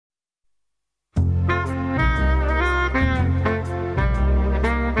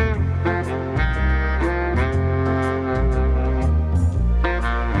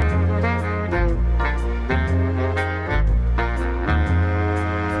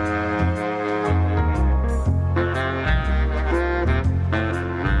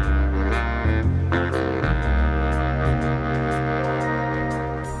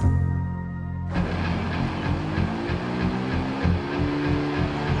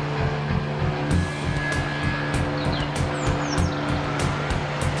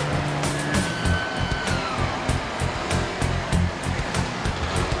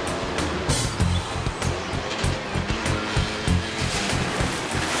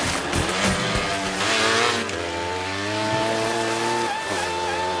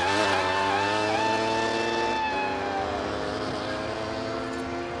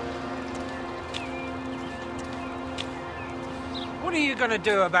going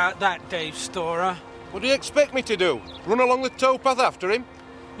to do about that, Dave Storer? What do you expect me to do? Run along the towpath after him?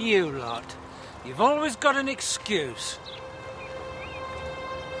 You lot. You've always got an excuse.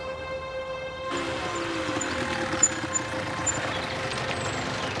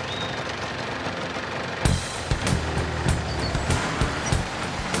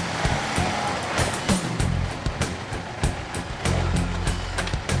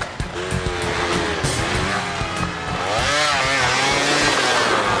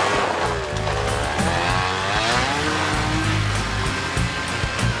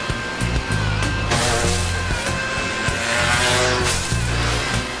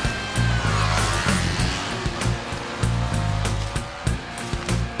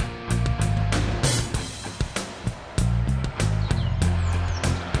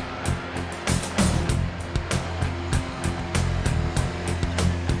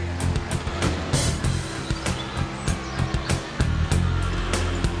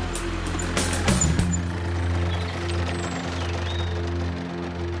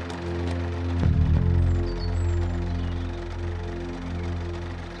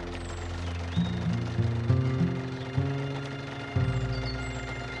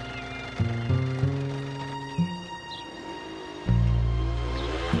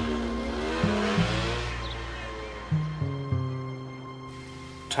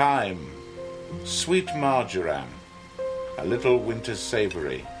 Thyme, sweet marjoram, a little winter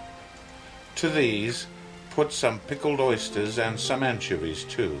savoury. To these, put some pickled oysters and some anchovies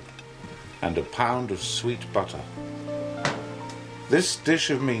too, and a pound of sweet butter. This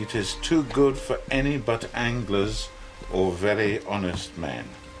dish of meat is too good for any but anglers or very honest men.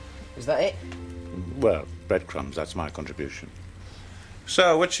 Is that it? Well, breadcrumbs, that's my contribution.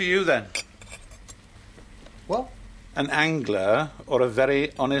 So, which are you then? What? An angler or a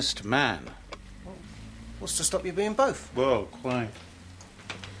very honest man? What's to stop you being both? Well, quite.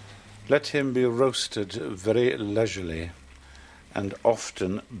 Let him be roasted very leisurely and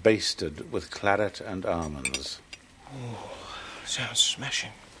often basted with claret and almonds. Oh, sounds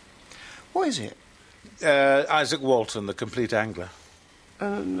smashing. What is it? Isaac Walton, the complete angler.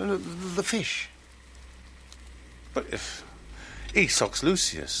 The fish. But if Esox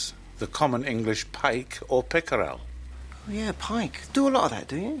lucius, the common English pike or pickerel. Oh, yeah, pike. Do a lot of that,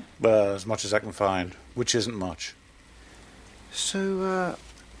 do you? Well, as much as I can find, which isn't much. So,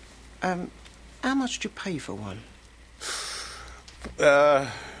 how much do you pay for one?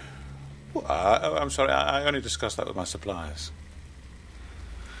 I'm sorry, I only discussed that with my suppliers.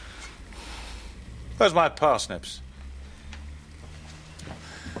 Where's my parsnips?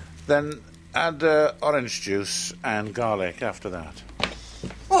 Then add orange juice and garlic after that.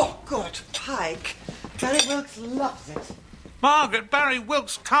 Oh, good. Pike. Barry Wilkes loves it. Margaret, Barry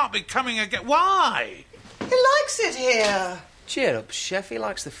Wilkes can't be coming again. Why? He likes it here. Cheer up, chef. He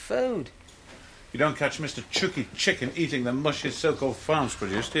likes the food. You don't catch Mr. Chucky Chicken eating the mush his so-called farms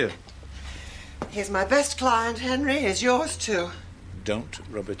produced, do you? He's my best client, Henry. He's yours, too. Don't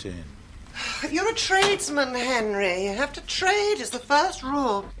rub it in. You're a tradesman, Henry. You have to trade. It's the first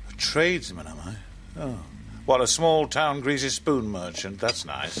rule. A tradesman, am I? Oh. What, a small-town greasy spoon merchant? That's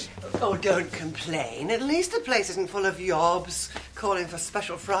nice. Oh, don't complain. At least the place isn't full of yobs calling for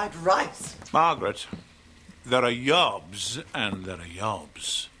special fried rice. Margaret, there are yobs and there are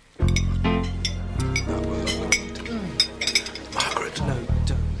yobs. Margaret. No,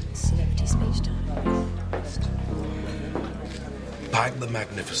 don't. Celebrity speech time. Pike the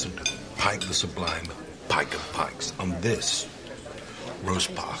Magnificent, Pike the Sublime, Pike of Pikes. On this,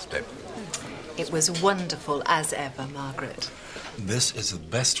 roast parsnip. It was wonderful as ever, Margaret. This is the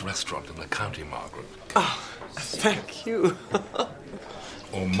best restaurant in the county, Margaret. Oh, thank you.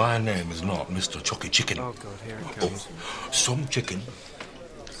 Oh, my name is not Mr. Chucky Chicken. Oh, God, here it comes. Oh, some chicken.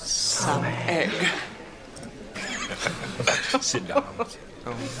 Some egg. Sit down. Oh,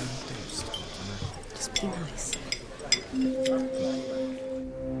 don't stop. Just be nice.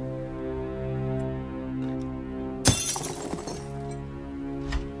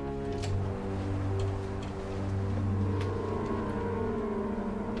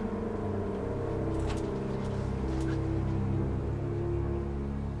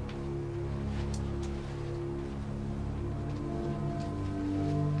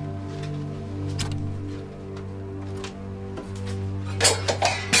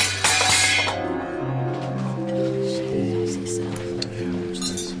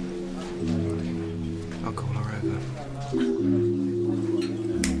 I'll call her over.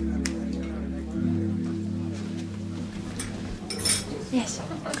 Yes.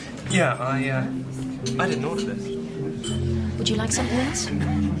 Yeah, I didn't order this. Would you like something else?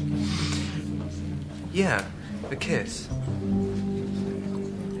 Yeah, a kiss.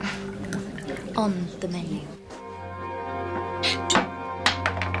 on the menu.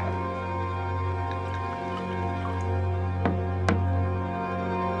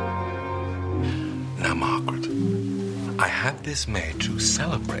 Now, Margaret, I had this made to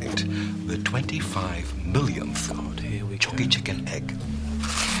celebrate the 25 millionth Chucky chicken egg.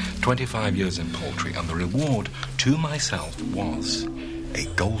 25 years in poultry, and the reward to myself was a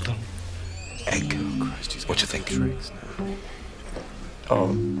golden egg. What do you think?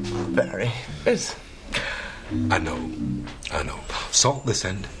 Oh, very. Yes. I know. Salt this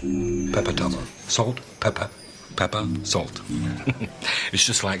end, pepper t'other. Salt, pepper, pepper, salt. It's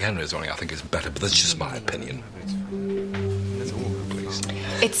just like Henry's, only I think it's better, but that's just my opinion. Please.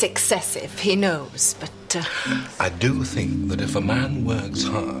 It's excessive, he knows, but... I do think that if a man works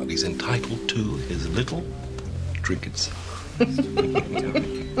hard, he's entitled to his little trinkets.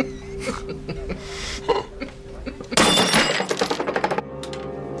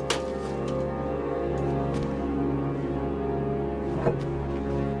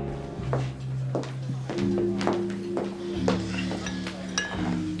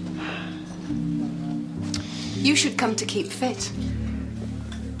 You should come to keep fit.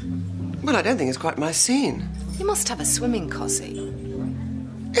 Well, I don't think it's quite my scene. You must have a swimming cosy.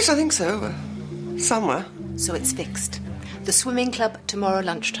 Yes, I think so. Somewhere. So it's fixed. The swimming club tomorrow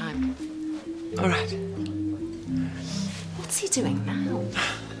lunchtime. All right. What's he doing now?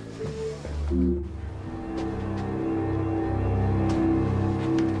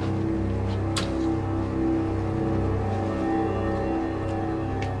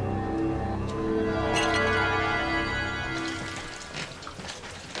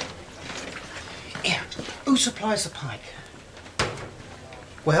 Who supplies the pike?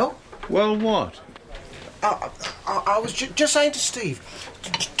 Well? Well, what? I was just saying to Steve,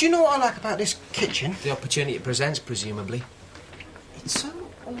 do you know what I like about this kitchen? The opportunity it presents, presumably. It's so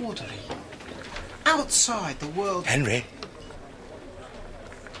orderly. Outside the world... Henry,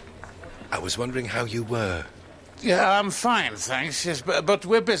 I was wondering how you were. Yeah, I'm fine, thanks. Yes, but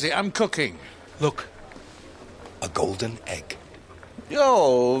we're busy. I'm cooking. Look, a golden egg.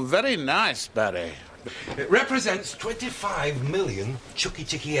 Oh, very nice, Barry. It represents 25 million Chucky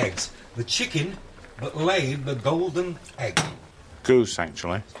Chicky eggs. The chicken that laid the golden egg. Goose,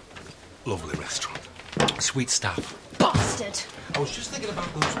 actually. Lovely restaurant. Sweet staff. Bastard! I was just thinking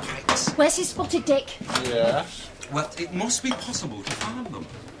about those pikes. Where's his spotted dick? Yes? Well, it must be possible to farm them.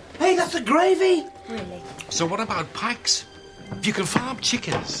 Hey, that's the gravy! Really? So what about pikes? If you can farm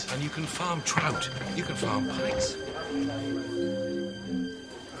chickens and you can farm trout, you can farm pikes.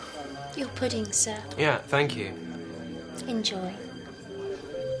 Your pudding, sir. Yeah, thank you. Enjoy.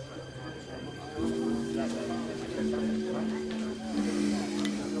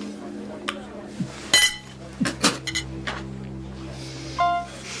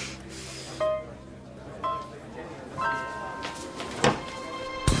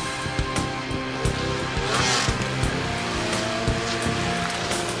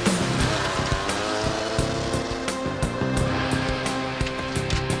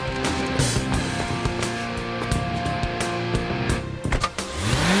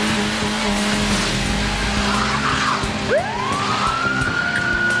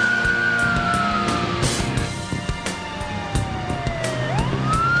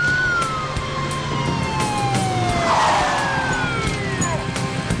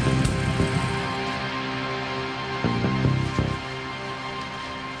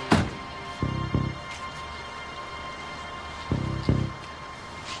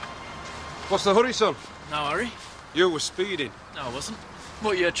 What's the hurry, son? No hurry. You were speeding. No, I wasn't.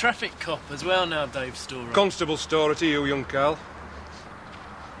 What, you're a traffic cop as well now, Dave Storer? Constable Storer to you, young Cal.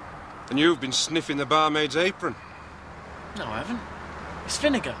 And you've been sniffing the barmaid's apron. No, I haven't. It's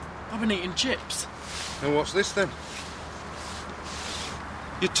vinegar. I've been eating chips. And what's this, then?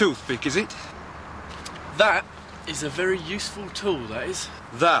 Your toothpick, is it? That is a very useful tool, that is.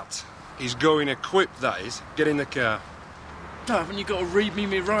 That is going equipped, that is. Get in the car. No, haven't you got to read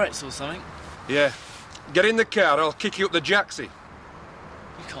me rights or something? Yeah. Get in the car, I'll kick you up the jacksie.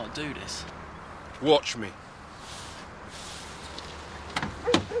 You can't do this. Watch me.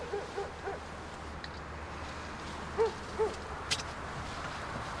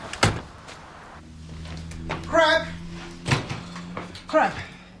 Crab! Crab!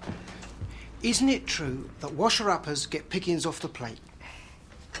 Isn't it true that washer-uppers get pickings off the plate?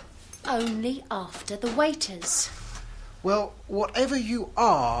 Only after the waiters. Well, whatever you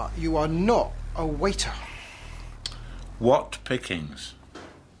are not a waiter. What pickings?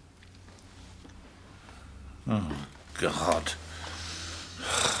 Oh, God.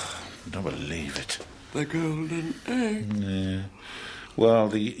 I don't believe it. The golden egg. Yeah. Well,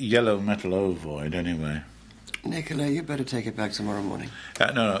 the yellow metal ovoid, anyway. Nicola, you better take it back tomorrow morning.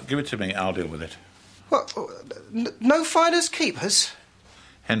 No, give it to me. I'll deal with it. What? No finders keepers?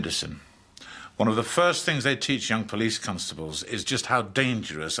 Henderson. One of the first things they teach young police constables is just how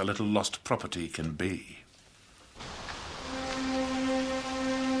dangerous a little lost property can be.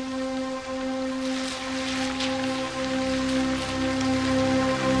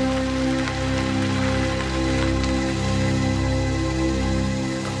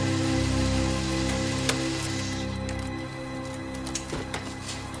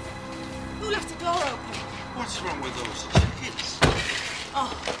 Who left the door open? What's wrong with those chickens?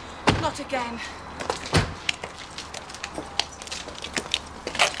 Oh, not again.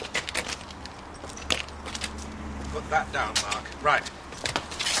 Put that down, Mark. Right.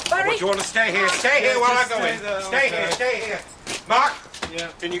 Barry? What, you want to stay here? Stay here while I go in. Stay here, stay here. Mark?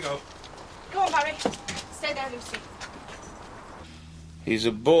 Yeah. In you go. Go on, Barry. Stay there, Lucy. He's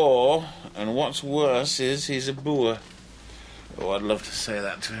a bore, and what's worse is he's a boor. Oh, I'd love to say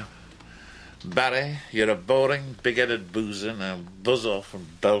that to him. Barry, you're a boring, big-headed boozer. Now buzz off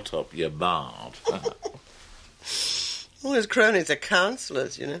and belt up your bard. All his cronies are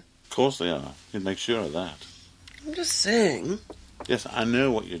counsellors, you know. Of course they are. You'd make sure of that. I'm just saying. Yes, I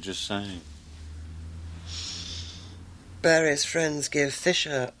know what you're just saying. Barry's friends give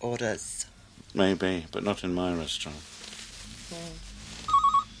Fisher orders. Maybe, but not in my restaurant.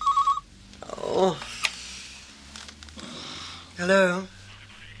 Oh. Hello?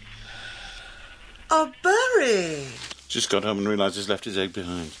 Oh, Barry! Just got home and realised he's left his egg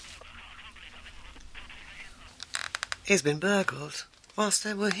behind. He's been burgled whilst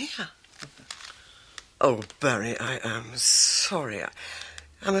they were here. Oh, Barry, I am sorry.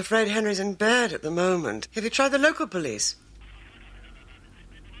 I'm afraid Henry's in bed at the moment. Have you tried the local police?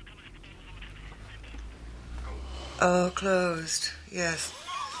 Oh, closed. Yes.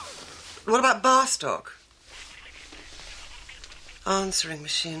 What about Barstock? Answering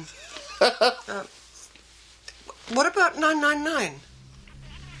machine. What about 999?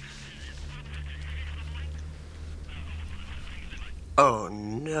 Oh,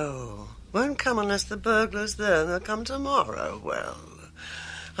 no. Won't come unless the burglar's there. They'll come tomorrow. Well,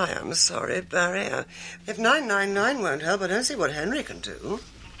 I am sorry, Barry. If 999 won't help, I don't see what Henry can do.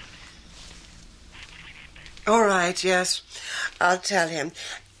 All right, yes. I'll tell him.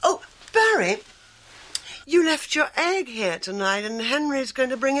 Oh, Barry, you left your egg here tonight, and Henry's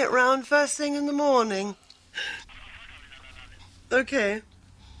going to bring it round first thing in the morning. Okay.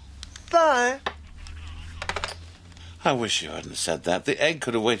 Bye. I wish you hadn't said that. The egg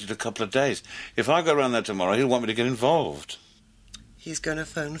could have waited a couple of days. If I go round there tomorrow, he'll want me to get involved. He's going to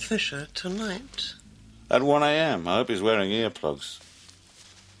phone Fisher tonight. At 1 a.m. I hope he's wearing earplugs.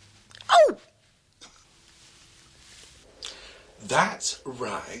 Oh! That's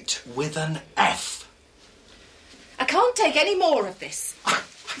right, with an F. I can't take any more of this. I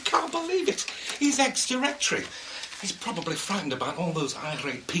can't believe it. He's ex-directory. He's probably frightened about all those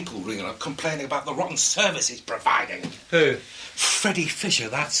irate people ringing up complaining about the rotten service he's providing. Who? Freddie Fisher,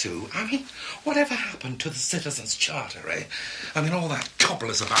 that's who. I mean, whatever happened to the Citizens' Charter, eh? I mean, all that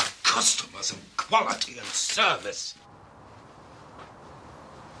cobblers about customers and quality and service.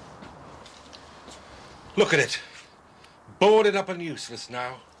 Look at it. Boarded up and useless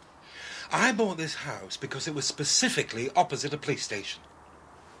now. I bought this house because it was specifically opposite a police station.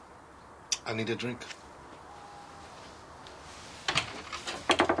 I need a drink.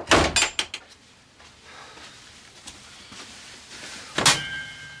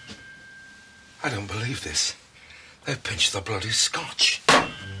 I don't believe this. They've pinched the bloody scotch.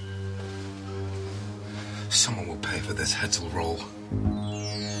 Someone will pay for this. Heads will roll.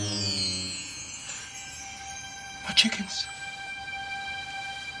 My chickens.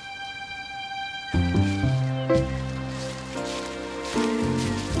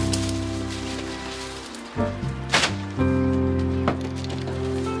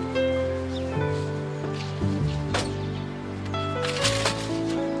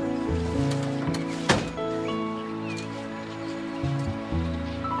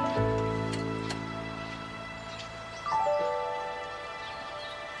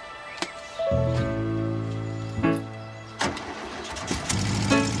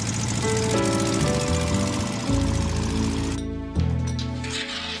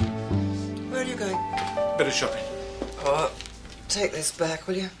 Bit of shopping. Oh, take this back,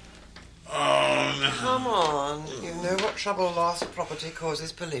 will you? Oh, no. Come on. You know what trouble lost property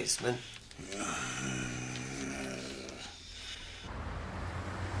causes policemen.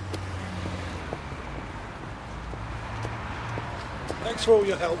 Thanks for all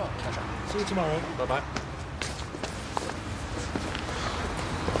your help. See you tomorrow. Bye-bye.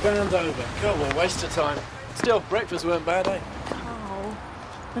 Bound over. God, what a waste of time. Still, breakfast weren't bad, eh? Oh,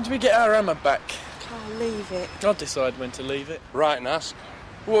 When do we get our hammer back? I'll leave it. I'll decide when to leave it. Right and ask.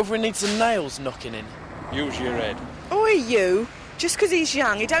 What if we need some nails knocking in? Use your head. Oi, you. Just 'cause he's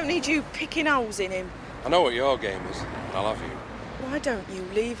young, he don't need you picking holes in him. I know what your game is. I'll have you. Why don't you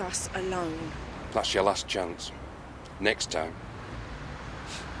leave us alone? That's your last chance. Next time.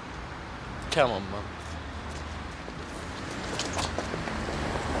 Come on, Mum.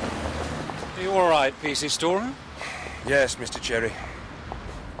 Are you all right, PC Storer? Yes, Mr. Cherry.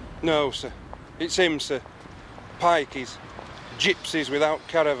 No, sir. It's him, sir. Pikeys. Gypsies without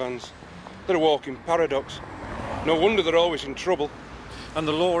caravans. They're a walking paradox. No wonder they're always in trouble. And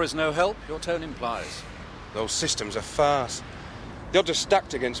the law is no help, your tone implies. Those systems are farce. The odds are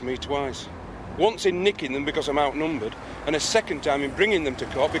stacked against me twice. Once in nicking them because I'm outnumbered, and a second time in bringing them to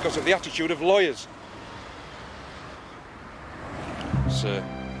court because of the attitude of lawyers. Sir.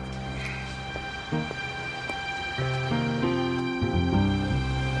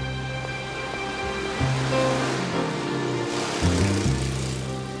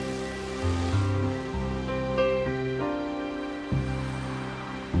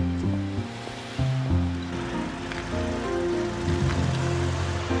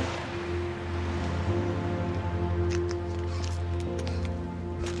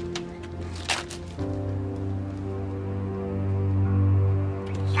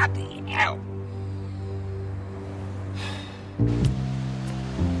 Bloody hell!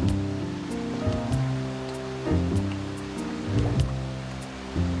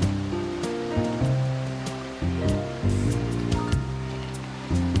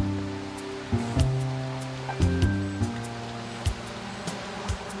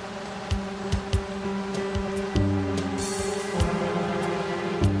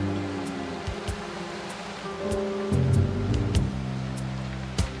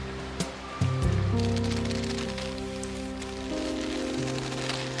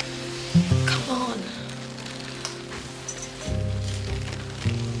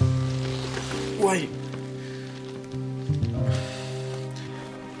 Wait.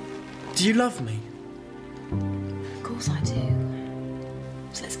 Do you love me? Of course I do.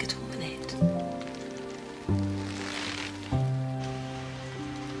 So let's get on with it.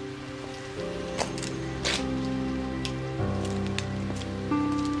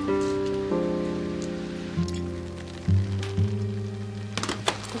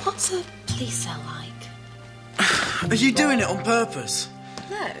 What's a police cell like? Are you doing it on purpose?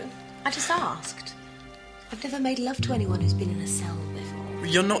 No, I just asked. I've never made love to anyone who's been in a cell before.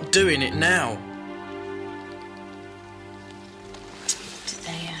 You're not doing it now. Did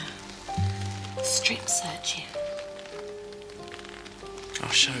they, strip search you? I'll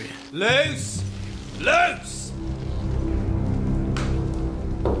show you. Loose! Loose!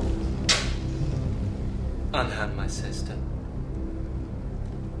 Unhand my sister.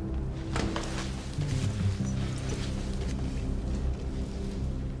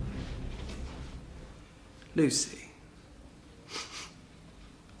 Lucy.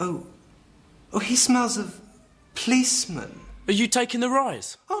 Oh, he smells of policeman. Are you taking the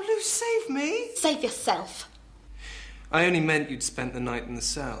rise? Oh, Luce, save me. Save yourself. I only meant you'd spent the night in the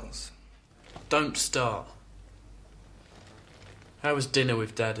cells. Don't start. How was dinner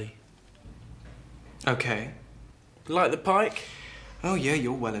with Daddy? Okay. Like the pike? Oh, yeah,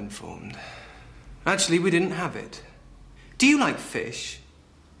 you're well informed. Actually, we didn't have it. Do you like fish?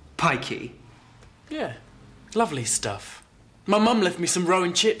 Pikey? Yeah. Lovely stuff. My mum left me some roe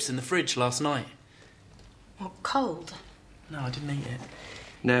and chips in the fridge last night. What, cold? No, I didn't eat it.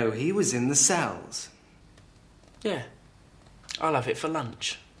 No, he was in the cells. Yeah. I'll have it for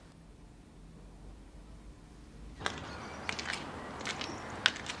lunch.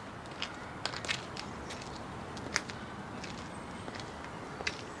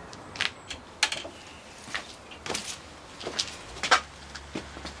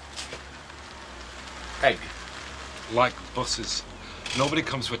 Egg. Like buses. Nobody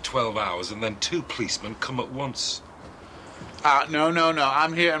comes for 12 hours and then 2 policemen come at once. No.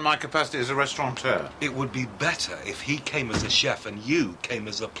 I'm here in my capacity as a restaurateur. It would be better if he came as a chef and you came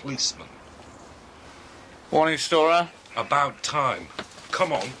as a policeman. Morning, Storer. About time.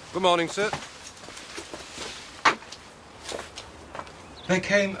 Come on. Good morning, sir. They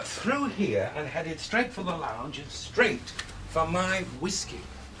came through here and headed straight for the lounge and straight for my whiskey.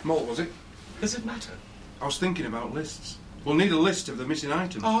 Malt, was it? Does it matter? I was thinking about lists. We'll need a list of the missing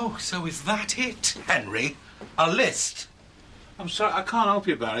items. Oh, so is that it, Henry? A list? I'm sorry, I can't help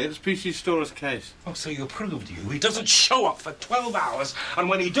you, Barry. It's PC Storer's case. Oh, so you proved he doesn't show up for 12 hours, and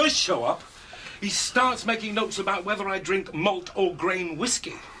when he does show up, he starts making notes about whether I drink malt or grain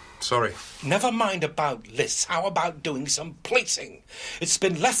whiskey. Sorry. Never mind about lists. How about doing some policing? It's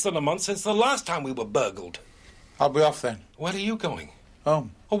been less than a month since the last time we were burgled. I'll be off then. Where are you going?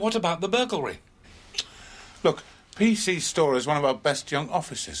 Home. Or what about the burglary? Look, PC's store is one of our best young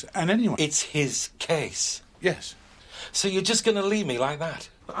officers, and anyway... It's his case. Yes. So you're just going to leave me like that?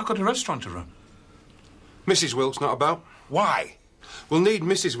 I've got a restaurant to run. Mrs. Wilkes not about. Why? We'll need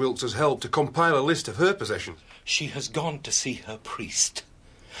Mrs. Wilkes' help to compile a list of her possessions. She has gone to see her priest.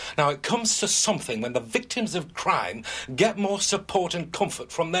 Now, it comes to something when the victims of crime get more support and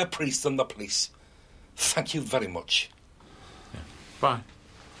comfort from their priest than the police. Thank you very much. Yeah. Bye.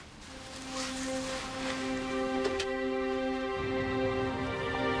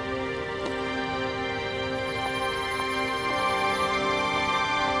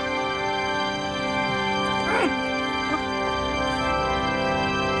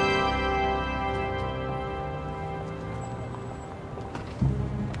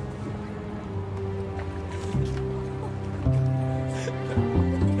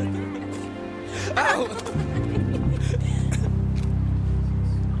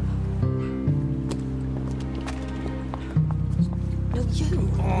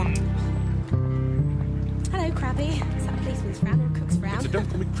 Don't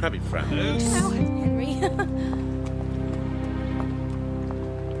call me Crabby Fran. Oh, Henry.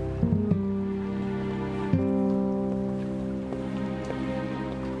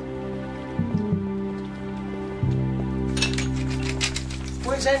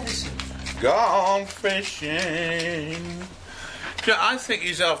 Where's Anderson? Gone fishing. Yeah, I think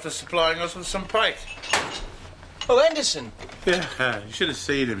he's after supplying us with some pike. Oh, Anderson. Yeah, you should have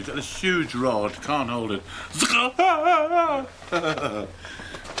seen him. He's got this huge rod, can't hold it.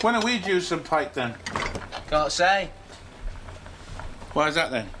 When are we due some pike, then? Can't say. Why is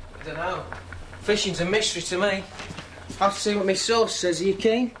that, then? I don't know. Fishing's a mystery to me. I'll have to see what my source says. Are you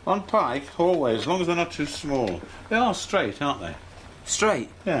keen? On pike, always, as long as they're not too small. They are straight, aren't they? Straight?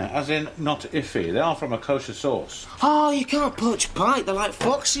 Yeah, as in not iffy. They are from a kosher source. Oh, you can't poach pike. They're like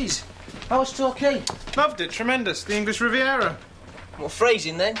foxes. How was Torquay? Loved it. Tremendous. The English Riviera. What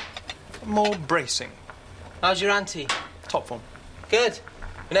phrasing, then? More bracing. How's your auntie? Top form. Good.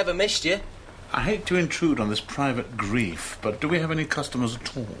 We never missed you. I hate to intrude on this private grief, but do we have any customers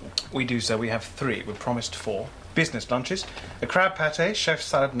at all? We do, sir. We have 3. We promised 4. Business lunches. A crab pate, chef's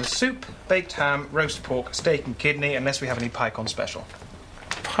salad and a soup, baked ham, roast pork, steak and kidney, unless we have any pike on special.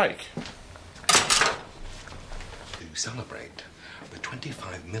 Pike? To celebrate the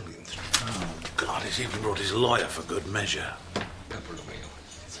 25 millionth. Oh, God, he's even brought his lawyer for good measure.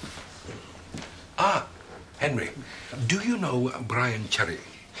 Ah, Henry, do you know Brian Cherry?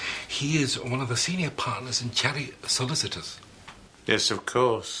 He is one of the senior partners in Cherry Solicitors. Yes, of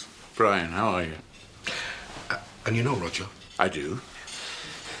course. Brian, how are you? And you know Roger? I do.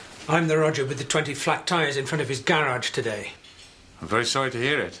 I'm the Roger with the 20 flat tyres in front of his garage today. I'm very sorry to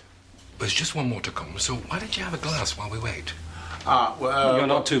hear it. There's just one more to come, so why don't you have a glass while we wait? Well... You're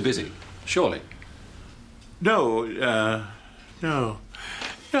not too busy, surely? No, no.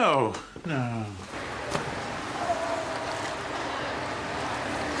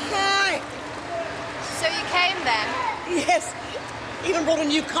 Hi. So you came then? Yes. Even brought a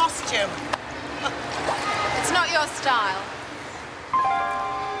new costume. It's not your style.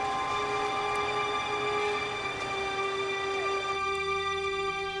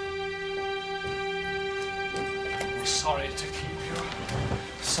 Sorry to keep you.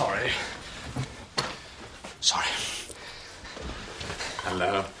 Sorry. Sorry.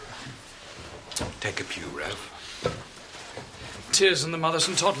 Hello. Take a pew, Rev. Tears in the mothers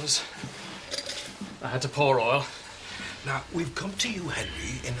and toddlers. I had to pour oil. Now, we've come to you,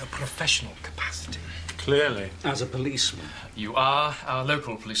 Henry, in a professional capacity. Clearly. As a policeman. You are our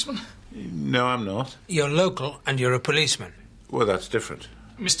local policeman. No, I'm not. You're local and you're a policeman. Well, that's different.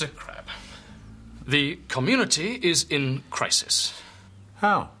 Mr. Crabbe, the community is in crisis.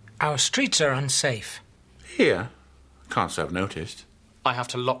 How? Our streets are unsafe. Here? Can't say I've noticed. I have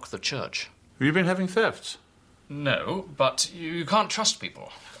to lock the church. Have you been having thefts? No, but you can't trust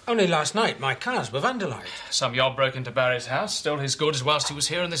people. Only last night my cars were vandalised. Some yob broke into Barry's house, stole his goods whilst he was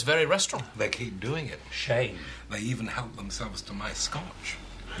here in this very restaurant. They keep doing it. Shame. They even help themselves to my scotch.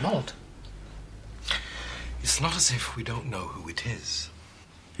 Malt. It's not as if we don't know who it is.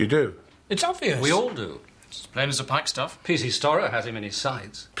 You do? It's obvious. We all do. It's plain as a pike stuff. PC Storer has him in his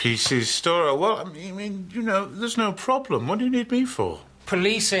sights. PC Storer? Well, I mean, you know, there's no problem. What do you need me for?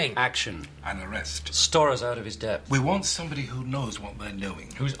 Policing. Action. An arrest. Storer's out of his depth. We want somebody who knows what they're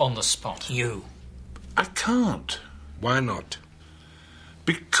doing. Who's on the spot? You. I can't. Why not?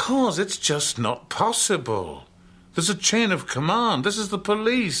 Because it's just not possible. There's a chain of command. This is the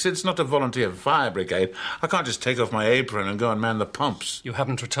police. It's not a volunteer fire brigade. I can't just take off my apron and go and man the pumps. You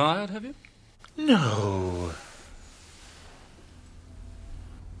haven't retired, have you? No.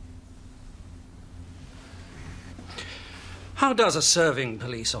 How does a serving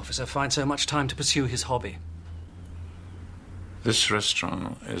police officer find so much time to pursue his hobby? This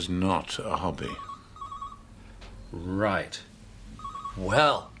restaurant is not a hobby. Right.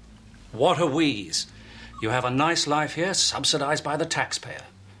 Well, what a wheeze. You have a nice life here, subsidized by the taxpayer.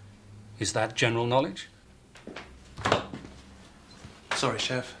 Is that general knowledge? Sorry,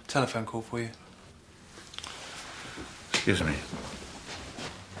 Chef. Telephone call for you. Excuse me.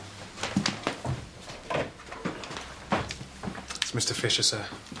 It's Mr. Fisher, sir.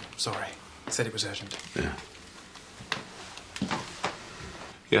 Sorry. He said it was urgent. Yeah.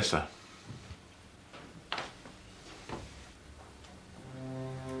 Yes, sir.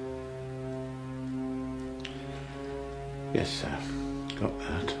 Yes, sir. Got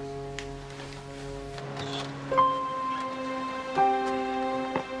that.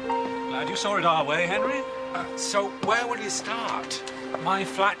 Glad you saw it our way, Henry. So, where will you start? My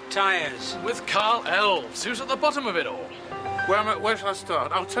flat tyres. With Carl Elves, who's at the bottom of it all. Where shall I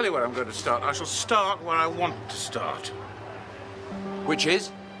start? I'll tell you where I'm going to start. I shall start where I want to start. Which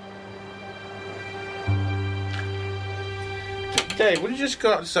is? Dave, will you just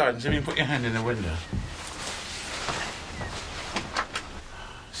go outside and see me put your hand in the window?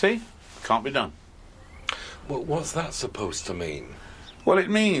 See? Can't be done. Well, what's that supposed to mean? Well,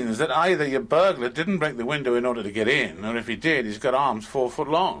 it means that either your burglar didn't break the window in order to get in, or if he did, he's got arms 4 foot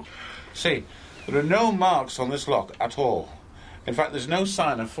long. See, there are no marks on this lock at all. In fact, there's no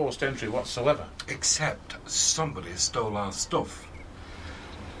sign of forced entry whatsoever. Except somebody stole our stuff.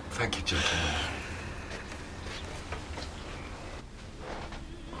 Thank you, gentlemen.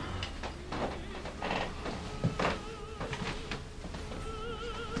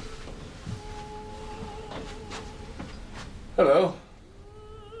 Hello.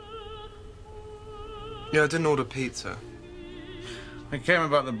 Yeah, I didn't order pizza. I came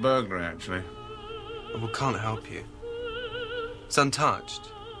about the burglary, actually. Well, can't help you. It's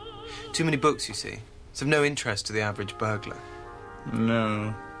untouched. Too many books, you see. It's of no interest to the average burglar.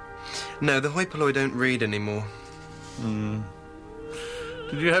 No. No, the hoi polloi don't read anymore. Hmm.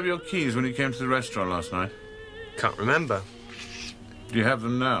 Did you have your keys when you came to the restaurant last night? Can't remember. Do you have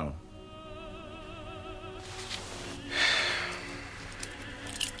them now?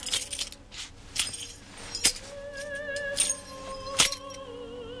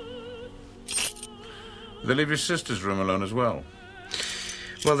 They leave your sister's room alone as well?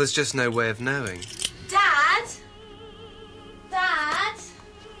 Well, there's just no way of knowing. Dad? Dad?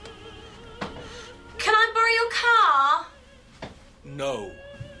 Can I borrow your car? No,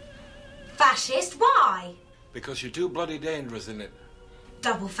 Fascist, why? because you're too bloody dangerous in it.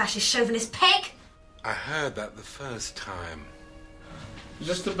 Double fascist chauvinist pig. I heard that the first time. Is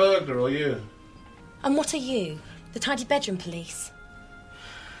this the burglar or you? And what are you? The tidy bedroom police?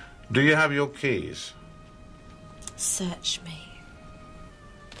 Do you have your keys? Search me.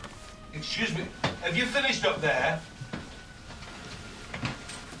 Excuse me, have you finished up there?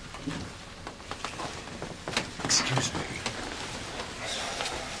 Excuse me.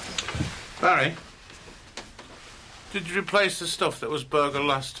 Barry? Did you replace the stuff that was burgled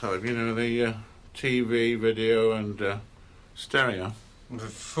last time? You know, the TV, video and stereo? The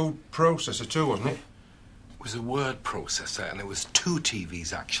food processor too, wasn't it? It was a word processor and it was 2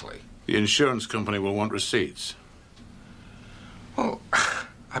 TVs, actually. The insurance company will want receipts. Well,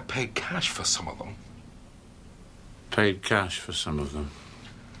 I paid cash for some of them. Paid cash for some of them.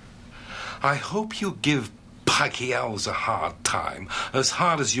 I hope you give Pikey Elves a hard time, as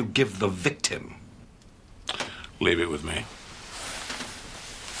hard as you give the victim. Leave it with me.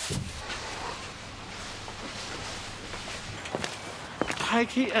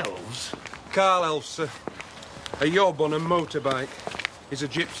 Pikey Elves? Carl Elves, sir. A yob on a motorbike. He's a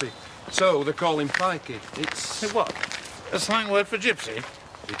gypsy. So they call him Pikey. It's... Hey, what? A slang word for gypsy?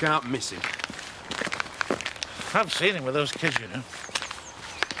 You can't miss him. I've seen him with those kids, you know.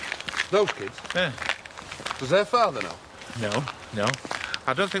 Those kids? Yeah. Does their father know? No.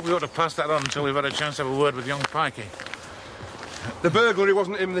 I don't think we ought to pass that on until we've had a chance to have a word with young Pikey. The burglary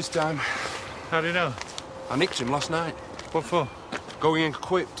wasn't him this time. How do you know? I nicked him last night. What for? Going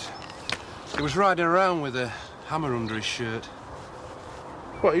equipped. He was riding around with a hammer under his shirt.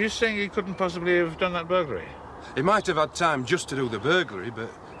 What, are you saying he couldn't possibly have done that burglary? He might have had time just to do the burglary, but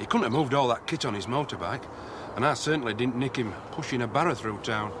he couldn't have moved all that kit on his motorbike. And I certainly didn't nick him pushing a barrow through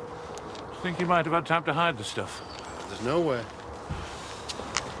town. Think he might have had time to hide the stuff? There's no way.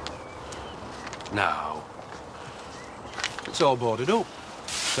 No. It's all boarded up.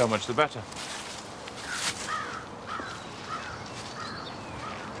 So much the better.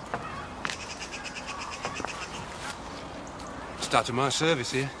 Started my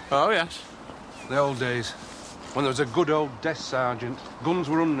service here. Oh, yes. The old days, when there was a good old desk sergeant, guns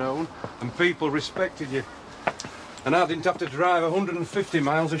were unknown, and people respected you. And I didn't have to drive 150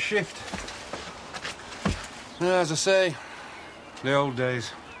 miles a shift. Yeah, as I say, the old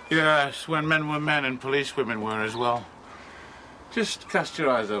days. Yes, when men were men and police women were as well. Just cast your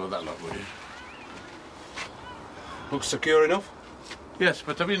eyes over that lot, would you? Looks secure enough? Yes,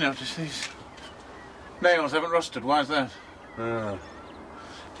 but have you noticed these nails haven't rusted? Why is that? Ah.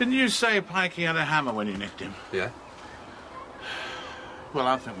 Didn't you say Pikey had a hammer when you nicked him? Yeah. Well,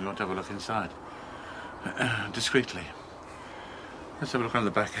 I think we ought to have a look inside. Discreetly. Let's have a look around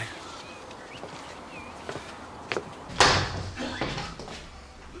the back, eh?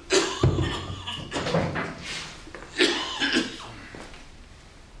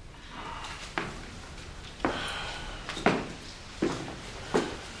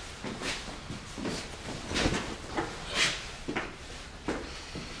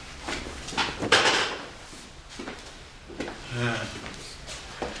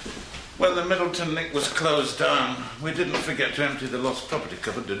 When the Middleton nick was closed down, we didn't forget to empty the lost property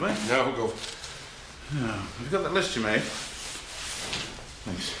cupboard, did we? No, go. No. Have you got that list you made?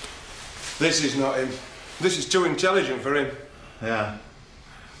 Thanks. This is not him. This is too intelligent for him. Yeah,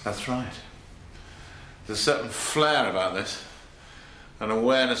 that's right. There's a certain flair about this, an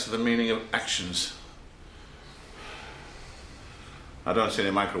awareness of the meaning of actions. I don't see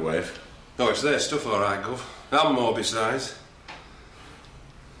any microwave. Oh, it's their stuff, all right, Gov. And more besides.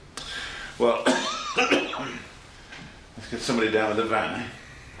 Well, let's get somebody down with the van, eh?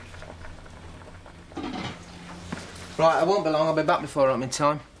 Right, I won't be long. I'll be back before I'm in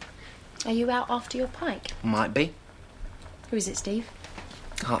time. Are you out after your pike? Might be. Who is it, Steve?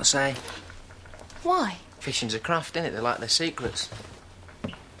 Can't say. Why? Fishing's a craft, innit? They like their secrets.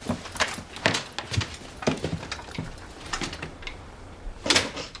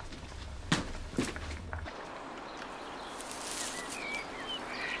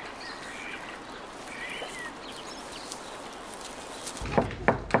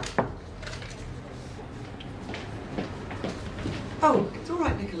 Oh, it's all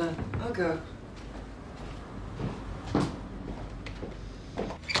right, Nicola. I'll go.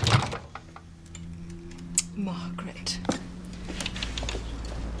 Margaret.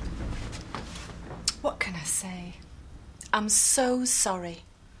 What can I say? I'm so sorry.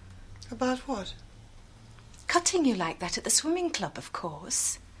 About what? Cutting you like that at the swimming club, of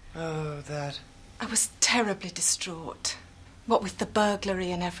course. Oh, that. I was terribly distraught. What with the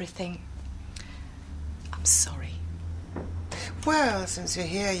burglary and everything. I'm sorry. Well, since you're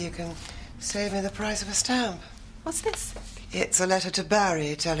here, you can save me the price of a stamp. What's this? It's a letter to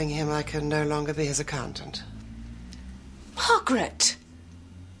Barry telling him I can no longer be his accountant. Margaret!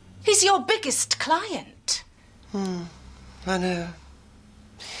 He's your biggest client. I know.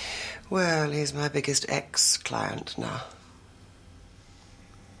 Well, he's my biggest ex-client now.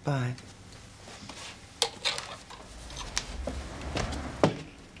 Bye.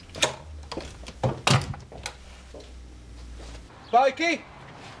 Pikey!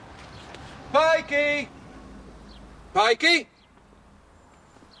 Pikey! Pikey!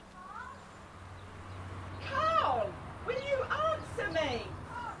 Carl, will you answer me?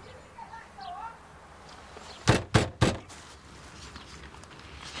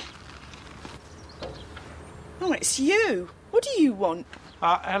 Oh, it's you. What do you want?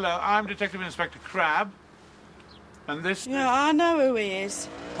 Hello, I'm Detective Inspector Crabbe. And this... Yeah, I know who he is.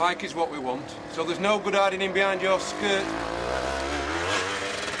 Pikey's what we want, so there's no good hiding him behind your skirt.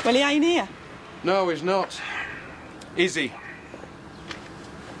 Well, he ain't here. No, he's not. Is he?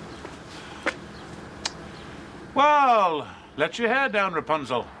 Well, let your hair down,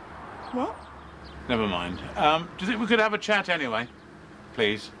 Rapunzel. What? Never mind. Do you think we could have a chat anyway?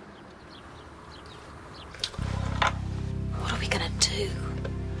 Please. What are we gonna do?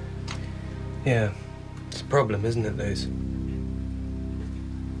 Yeah, it's a problem, isn't it, Liz?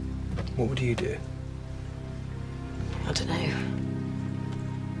 What would you do? I don't know.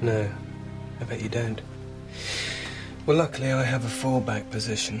 No, I bet you don't. Well, luckily I have a fallback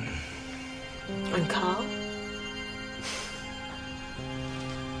position. And Carl?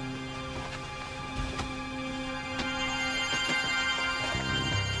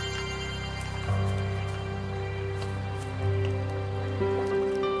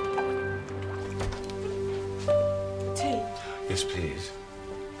 Tea? Yes, please.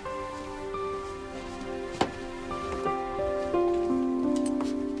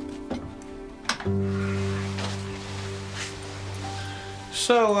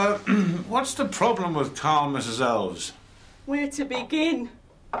 So, what's the problem with Carl, Mrs. Elves? Where to begin?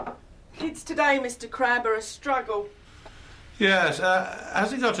 Kids today, Mr. Crabbe, are a struggle. Yes,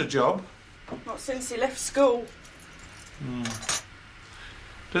 has he got a job? Not since he left school.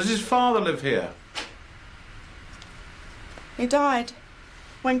 Does his father live here? He died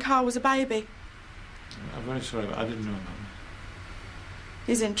when Carl was a baby. I'm very sorry, but I didn't know about that.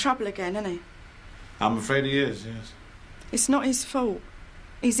 He's in trouble again, isn't he? I'm afraid he is, yes. It's not his fault.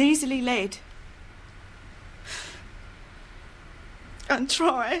 He's easily led. I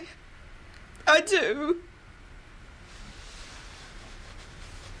try. I do.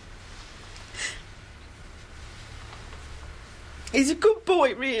 He's a good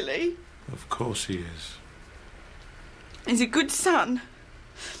boy, really. Of course he is. He's a good son.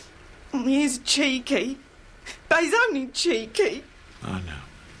 He is cheeky. But he's only cheeky. I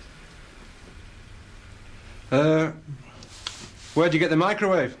know. Where'd you get the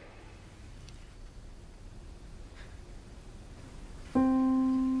microwave?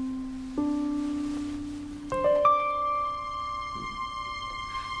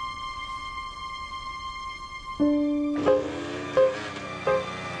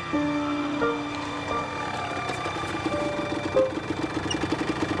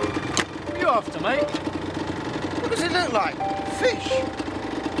 What are you after, mate? What does it look like? Fish?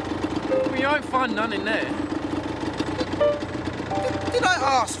 Well, you won't find none in there. Did I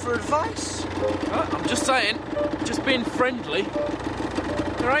ask for advice? I'm just saying, just being friendly.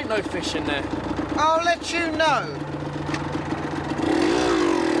 There ain't no fish in there. I'll let you know.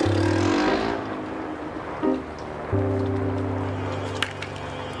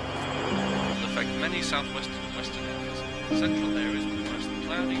 Will affect many southwestern and western areas. Central areas will be mostly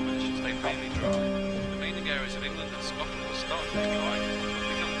cloudy, but it should stay mainly dry. The remaining areas of England and Scotland will start to be dry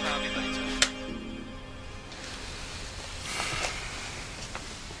and become cloudy later.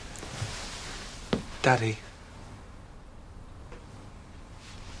 Daddy.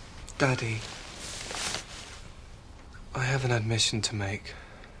 Daddy. I have an admission to make.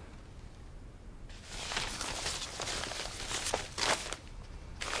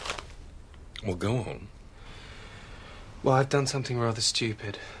 Well, go on. Well, I've done something rather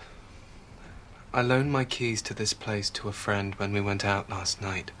stupid. I loaned my keys to this place to a friend when we went out last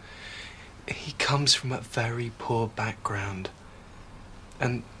night. He comes from a very poor background.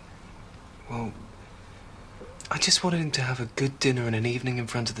 And, well, I just wanted him to have a good dinner and an evening in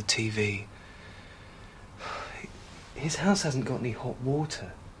front of the TV. His house hasn't got any hot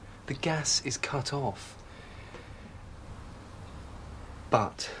water. The gas is cut off.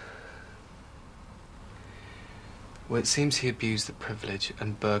 But, well, it seems he abused the privilege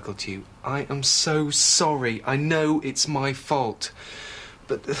and burgled you. I am so sorry. I know it's my fault.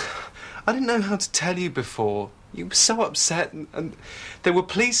 But I didn't know how to tell you before. You were so upset and there were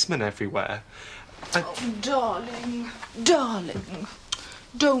policemen everywhere. Oh, darling, darling,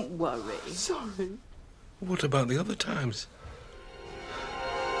 don't worry. Sorry. What about the other times?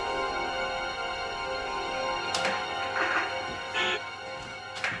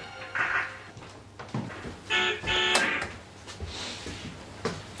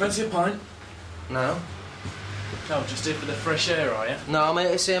 Fancy a pint? No. No, just here for the fresh air, are you? No, I'm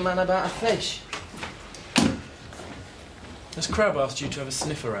here to see a man about a fish. Has Crabbe asked you to have a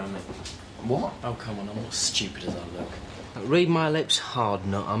sniff around me? What? Oh, come on, I'm not as stupid as I look. Read my lips hard,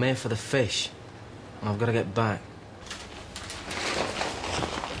 nut. I'm here for the fish. I've got to get back.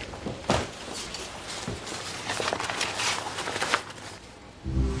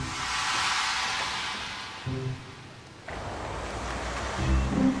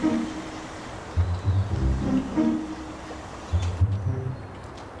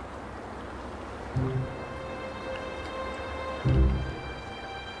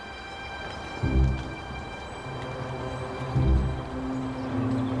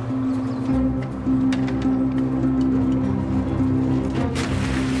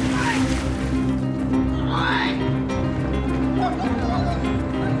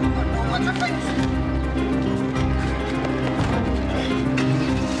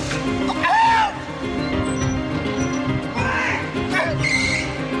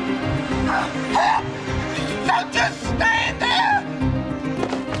 Don't just stand there!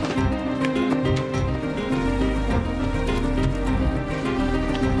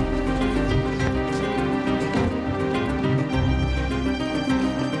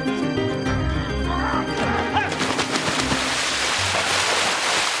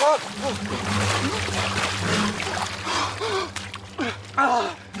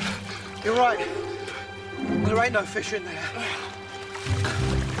 Ah, you're right. There ain't no fish in there.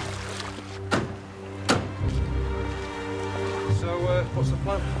 So, what's the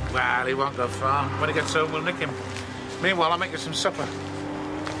plan? Well, he won't go far. When he gets home, we'll nick him. Meanwhile, I'll make you some supper.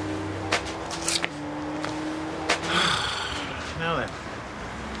 Now then,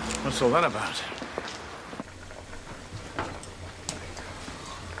 what's all that about?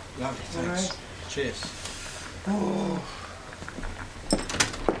 Lovely, thanks. Cheers. Oh.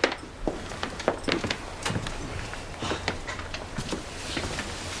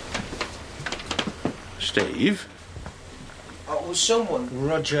 Steve? Oh, well, someone,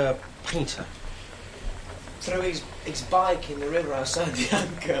 Roger Peter, threw his bike in the river outside the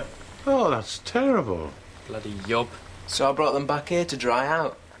anchor. Oh, that's terrible. Bloody yob. So I brought them back here to dry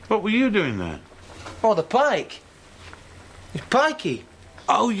out. What were you doing there? Oh, the pike. It's Pikey.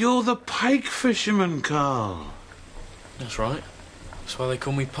 Oh, you're the pike fisherman, Carl. That's right. That's why they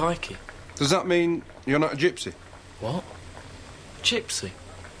call me Pikey. Does that mean you're not a gypsy? What? Gypsy?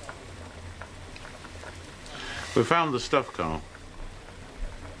 We found the stuff, Carl.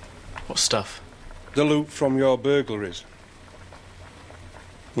 What stuff? The loot from your burglaries.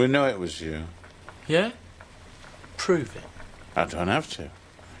 We know it was you. Yeah? Prove it. I don't have to.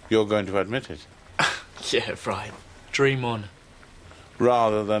 You're going to admit it. Yeah, right. Dream on.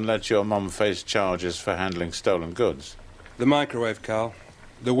 Rather than let your mum face charges for handling stolen goods. The microwave, Carl.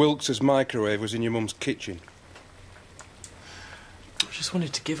 The Wilkes' microwave was in your mum's kitchen. I just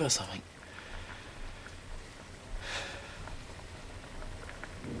wanted to give her something.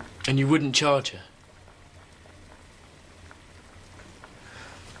 And you wouldn't charge her?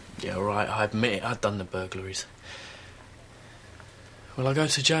 Yeah, all right, I admit it, I'd done the burglaries. Will I go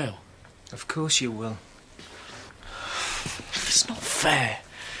to jail? Of course you will. It's not fair.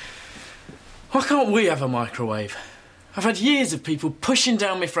 Why can't we have a microwave? I've had years of people pushing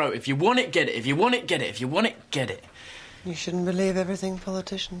down my throat. If you want it, get it. If you want it, get it. If you want it, get it. You shouldn't believe everything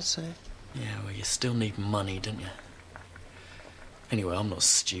politicians say. Yeah, well, you still need money, don't you? Anyway, I'm not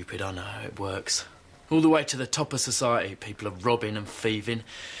stupid. I know how it works. All the way to the top of society, people are robbing and thieving.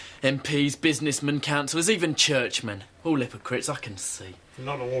 MPs, businessmen, councillors, even churchmen. All hypocrites, I can see.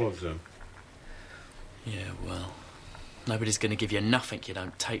 Not all of them. Yeah, well, nobody's going to give you nothing you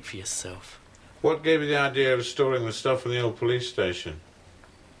don't take for yourself. What gave you the idea of storing the stuff in the old police station?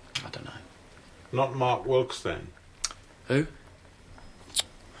 I don't know. Not Mark Wilkes, then? Who?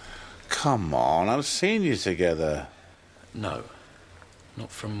 Come on, I've seen you together. No, not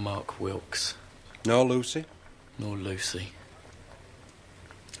from Mark Wilkes. Nor Lucy? Nor Lucy.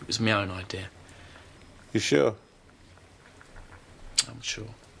 It was my own idea. You sure? I'm sure.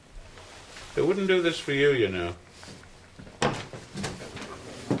 They wouldn't do this for you, you know.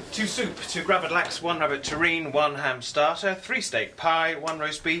 2 soup, 2 gravid lax, 1 rabbit terrine, 1 ham starter, 3 steak pie, 1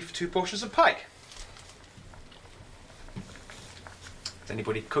 roast beef, 2 portions of pike. Is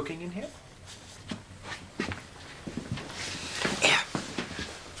anybody cooking in here? Yeah.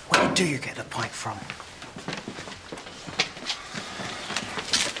 Where do you get the pike from?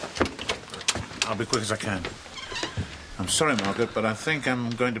 I'll be quick as I can. I'm sorry, Margaret, but I think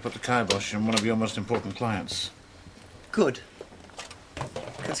I'm going to put the kibosh on one of your most important clients. Good.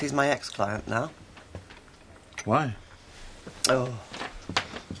 Because he's my ex-client now. Why? Oh,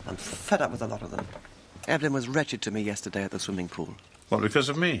 I'm fed up with a lot of them. Evelyn was wretched to me yesterday at the swimming pool. What, because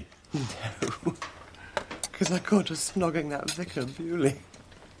of me? No. Because I caught her snogging that vicar, Bewley.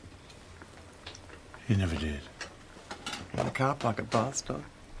 You never did. In the car park at Barstow.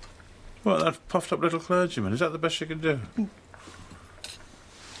 Well, that puffed-up little clergyman, is that the best you could do?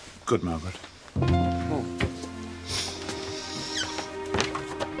 Good, Margaret. Oh.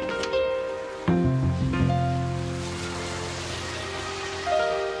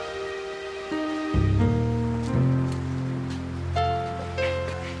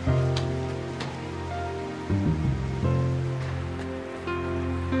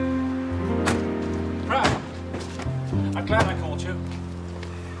 I'm glad I called you.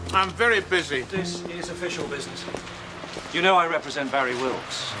 I'm very busy. This is official business. You know I represent Barry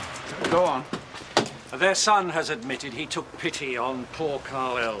Wilkes. Go on. Their son has admitted he took pity on poor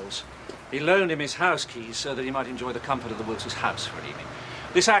Carl Ells. He loaned him his house keys so that he might enjoy the comfort of the Wilkes' house for an evening.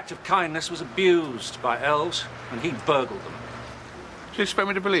 This act of kindness was abused by Ells, and he burgled them. Do you expect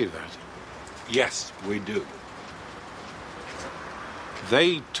me to believe that? Yes, we do.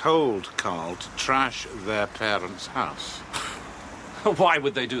 They told Carl to trash their parents' house. Why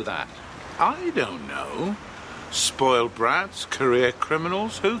would they do that? I don't know. Spoiled brats, career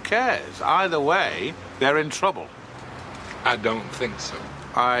criminals, who cares? Either way, they're in trouble. I don't think so.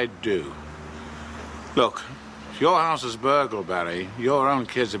 I do. Look, if your house is burgled, Barry, your own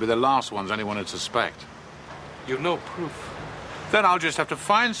kids will be the last ones anyone would suspect. You've no proof. Then I'll just have to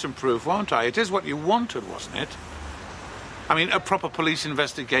find some proof, won't I? It is what you wanted, wasn't it? I mean, a proper police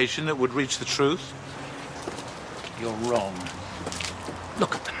investigation that would reach the truth? You're wrong.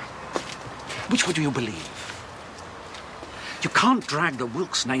 Look at them. Which would you believe? You can't drag the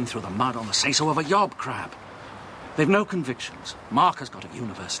Wilkes name through the mud on the say-so of a yob crab. They've no convictions. Mark has got a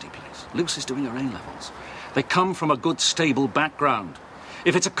university place. Luce is doing her A-levels. They come from a good, stable background.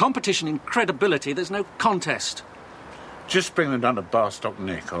 If it's a competition in credibility, there's no contest. Just bring them down to Barstock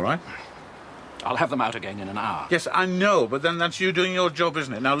Nick, all right? I'll have them out again in an hour. Yes, I know, but then that's you doing your job,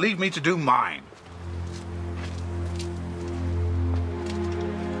 isn't it? Now leave me to do mine.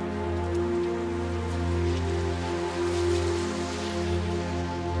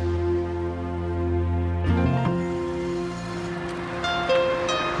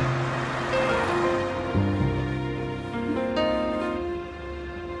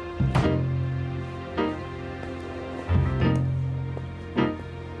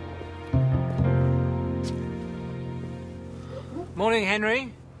 Morning,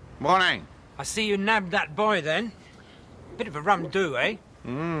 Henry. Morning. I see you nabbed that boy then. Bit of a rum do, eh?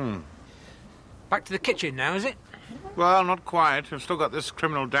 Back to the kitchen now, is it? Well, not quite. I've still got this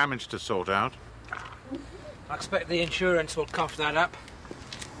criminal damage to sort out. I expect the insurance will cough that up.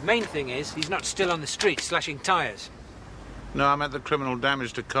 Main thing is, he's not still on the street slashing tyres. No, I meant the criminal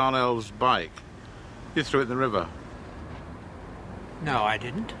damage to Carlell's bike. You threw it in the river. No, I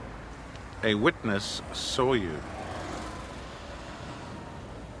didn't. A witness saw you.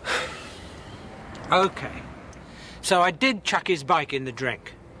 OK. So I did chuck his bike in the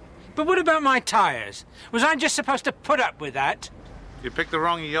drink. But what about my tyres? Was I just supposed to put up with that? You picked the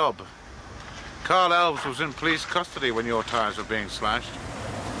wrong yob. Carl Elves was in police custody when your tyres were being slashed.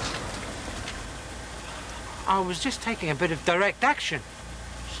 I was just taking a bit of direct action.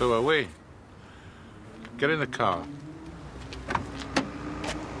 So are we. Get in the car.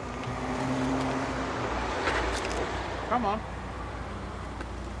 Come on.